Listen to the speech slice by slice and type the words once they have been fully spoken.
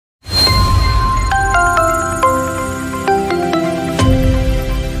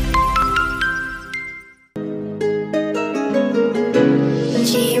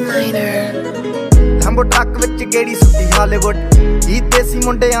Hollywood गीत देसी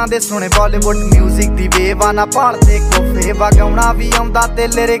मुंडियां दे सुने बॉलीवुड म्यूजिक दी वेव ना भालदे कोफे गाउणा भी आउंदा ते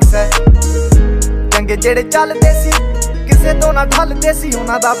लिरिक्स है चंगे जेड़े चलदे सी किसे तो ना ढलदे सी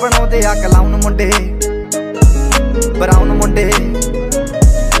उन्हां दा बनाउंदे आ क्लाउन मुंडे ब्राउन मुंडे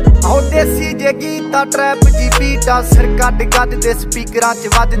आओ देसी जे गीत ट्रैप जी बीटा सिर कट गजदे स्पीकरां च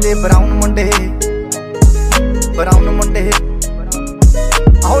वजदे ब्राउन मुंडे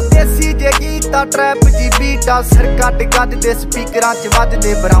आओ देसी जे गीत ट्रैप जी बीटा सिर कट गजदे स्पीकरां च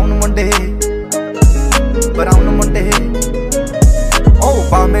वजदे ब्राउन मुंडे ओ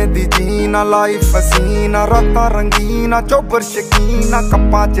बामे दी जीना लाइफ हसीना रातां रंगीना चौबर शकीना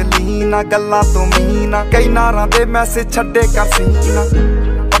कप्पां च लीना गल्लां तो मीना कई नारां दे मैसेज छड्डे कर सीना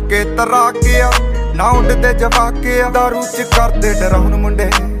पक्के तरा के आ ना उडदे जवाके आ दारू च करदे डराउन मुंडे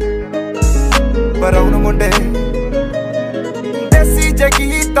ब्राउन मुंडे देसी जे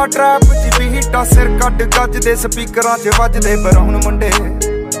गीत ट्रैप जी बीटा सिर कट गजदे स्पीकरां च वजदे ब्राउन मुंडे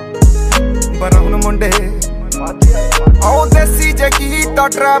आओ देसी जे गीत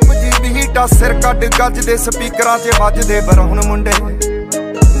ट्रैप जी बीटा सिर कट गजदे स्पीकरां च वजदे ब्राउन मुंडे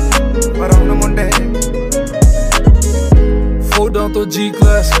फोडां तो जी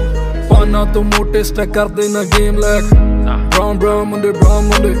क्लास पाना तो मोटे स्टैक करदे ना गेम लैक ब्राउन मुंडे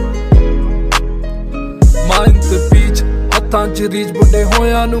माइंड ते पीच हत्थां च रीच बुड्ढे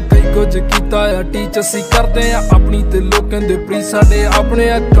होयां नू कई कुछ कीता आ टीच असी करदे आ अपनी ते लोकां दे प्री साडे अपने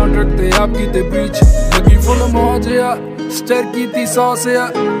आ कॉन्ट्रैक्ट ते आप कीते ब्रीच लगी फुल मौज आ स्टेर कीती सॉस आ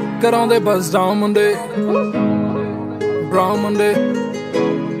करांदे बस डाउन मुंडे ब्राउन मुंडे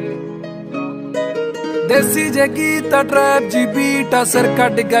देसी जे गीत ट्रैप जी बीटा सिर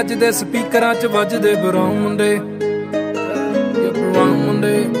कट गजदे स्पीकरां च वजदे ब्राउन मुंडे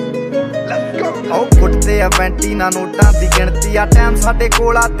आओ कुटते आ वैंटी ना नोटां दी गिणती आ टाइम साडे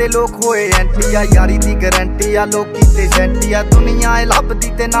कोल आ ते लोक होए एंटी आ यारी दी गारंटी आ लोकी ते सेंटी आ दुनिया ए लभदी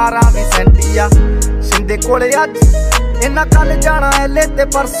ते नारां भी सेंटी आ शिंदे कोले अज इन्ना कल जाना एले ते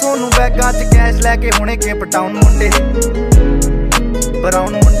परसों नू बैगां च कैश लैके हुणे केप टाउन मुंडे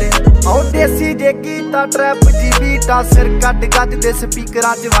ब्राउन मुंडे आओ देसी जे गीत ट्रैप जी बीटा सिर कट गजदे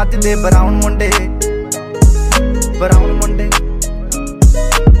स्पीकरां च वजदे ब्राउन मुंडे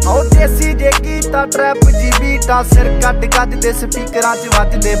आओ देसी जे गीत ट्रैप जी बीटा सिर कट गजदे स्पीकरां च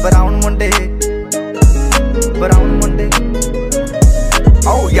वजदे ब्राउन मुंडे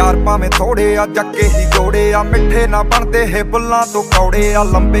आओ यार भावें थोड़े आ जक्के ही जोड़े आ मिठे ना बनदे हे बुल्लां तो कौड़े आ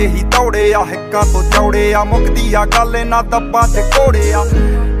लंबे ही दौड़े आ हिक्कां तो चौड़े आ मुकदी आ गल ना दब्बां च घोड़े आ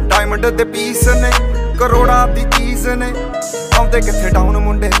डायमंड दे पीस ने करोड़ां दी चीज ने आउंदे किथे डाउन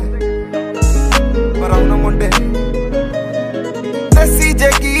मुंडे ब्राउन मुंडे देसी जे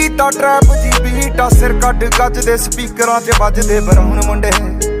गीत ट्रैप जी बीटा सिर कट गजदे स्पीकरां च वजदे ब्राउन मुंडे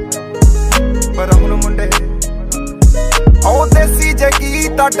आओ देसी जे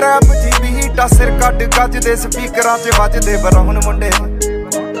गीत ट्रैप जी बीटा सिर कट गजदे स्पीकरां च वजदे ब्राउन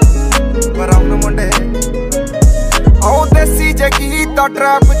मुंडे आओ देसी जे गीत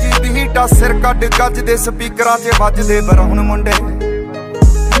ट्रैप जी बीटा सिर कट गजदे स्पीकरां च वजदे ब्राउन मुंडे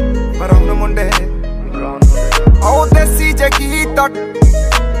आओ देसी जे गीत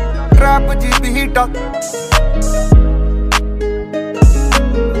trap ji beta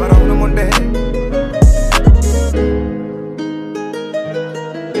brown Munde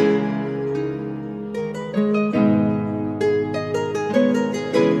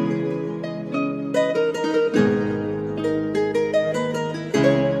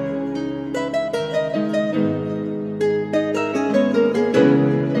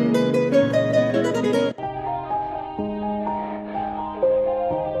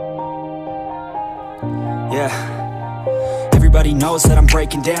Yeah, everybody knows that I'm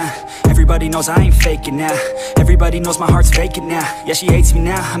breaking down. Everybody knows I ain't faking now. Everybody knows my heart's vacant now. Yeah, she hates me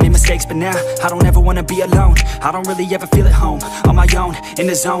now, I made mistakes but now I don't ever wanna be alone. I don't really ever feel at home. On my own, in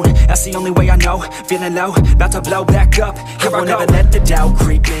the zone, that's the only way I know. Feeling low, about to blow back up. Here I won't ever let the doubt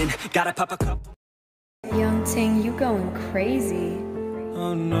creep in. Gotta pop a couple. Young Ting, you going crazy.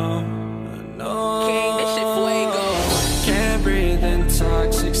 Oh no, no. King, this shit fuego. Can't breathe in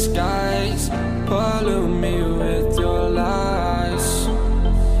toxic skies. Pollute me with your lies.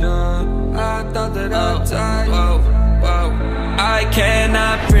 Yeah, I thought that I'd die. I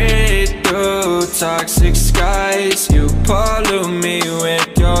cannot breathe through toxic skies. You pollute me with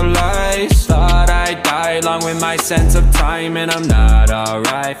your lies. Thought I'd die along with my sense of time, and I'm not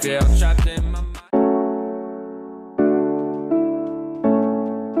alright. Feel trapped in my mind.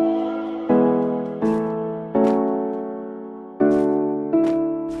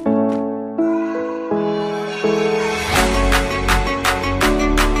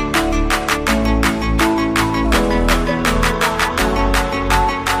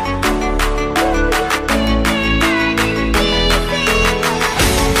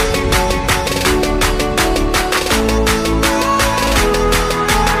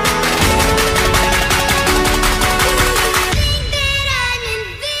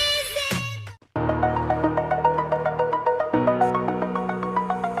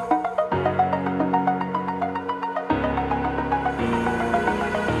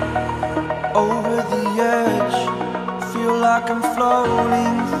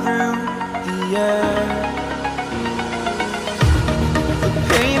 floating through the air. The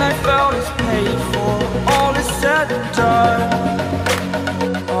pain I felt is paid for, all is said and done.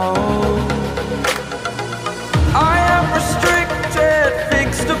 Oh, I am restricted,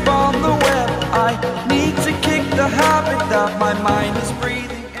 fixed upon the web. I need to kick the habit that my mind is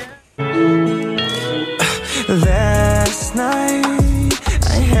breathing in. Last night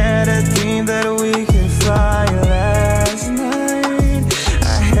I had a dream that we could fly. Last night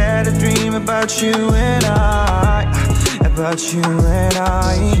I had a dream about you and I, about you and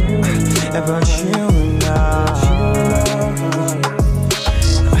I, about you and I.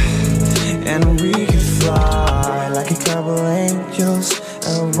 And we could fly like a couple angels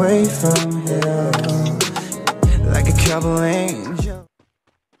away from here, like a couple angels.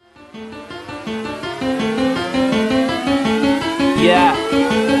 Yeah,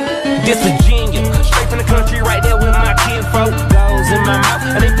 this a genius, straight from the country, right there with my kinfolk. Goes in my mouth,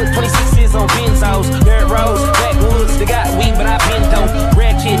 and they put 26s on benzos. Dirt roads, backwoods, they got weed, but I been though.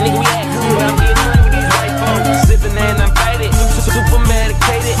 Ratchet, nigga, we act good, but I'm getting money with these white folks. Sipping and I'm faded, super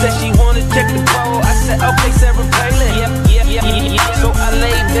medicated. Said she wanna check the bowl, I said okay, Sarah Palin. Yeah. So I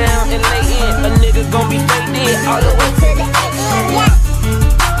lay down and lay in, a nigga gon' be faded all the way to the end.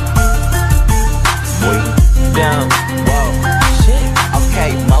 Way down, whoa.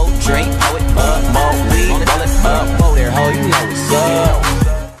 Okay, more drink, pour it up, more weed, roll it up, whoa there, ho, you know what's up.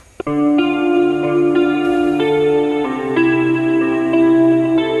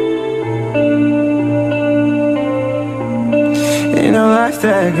 In a life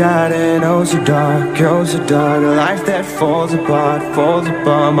that got it, oh so dark, a life that falls apart,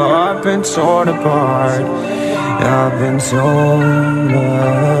 my heart been torn apart, I've been torn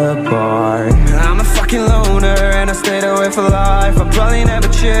apart. I'm a fucking loner and I stayed away for life. I'll probably never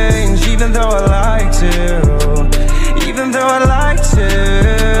change, even though I like to. Even though I like to,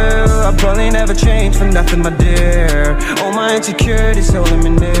 I'll probably never change for nothing, my dear. All my insecurities holding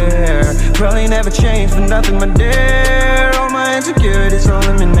me near. Probably never change for nothing, my dear. All my insecurities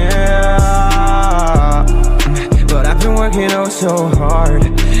holding me near. But I've been working oh so hard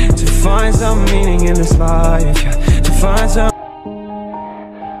to find some meaning in this life, to find some.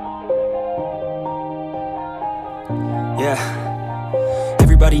 Yeah.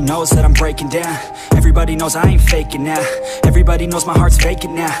 Everybody knows that I'm breaking down. Everybody knows I ain't faking now. Everybody knows my heart's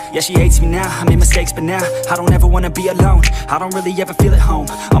vacant now. Yeah, she hates me now, I made mistakes, but now I don't ever wanna be alone. I don't really ever feel at home,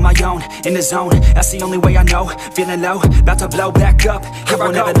 on my own, in the zone. That's the only way I know, feeling low, about to blow back up. I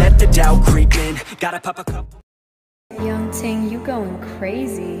won't ever let the doubt creep in. Gotta pop a couple. Young Ting, you going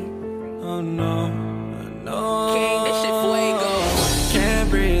crazy. Oh no, no. King, this shit fuego. Can't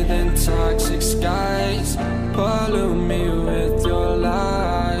breathe in toxic skies. Pollute me with your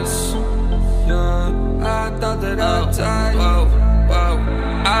lies. Yeah, I thought that I'd die.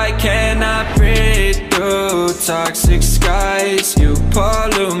 I cannot breathe through toxic skies. You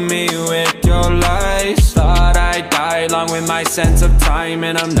pollute me with your lies. Thought I'd die along with my sense of time,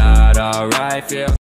 and I'm not alright.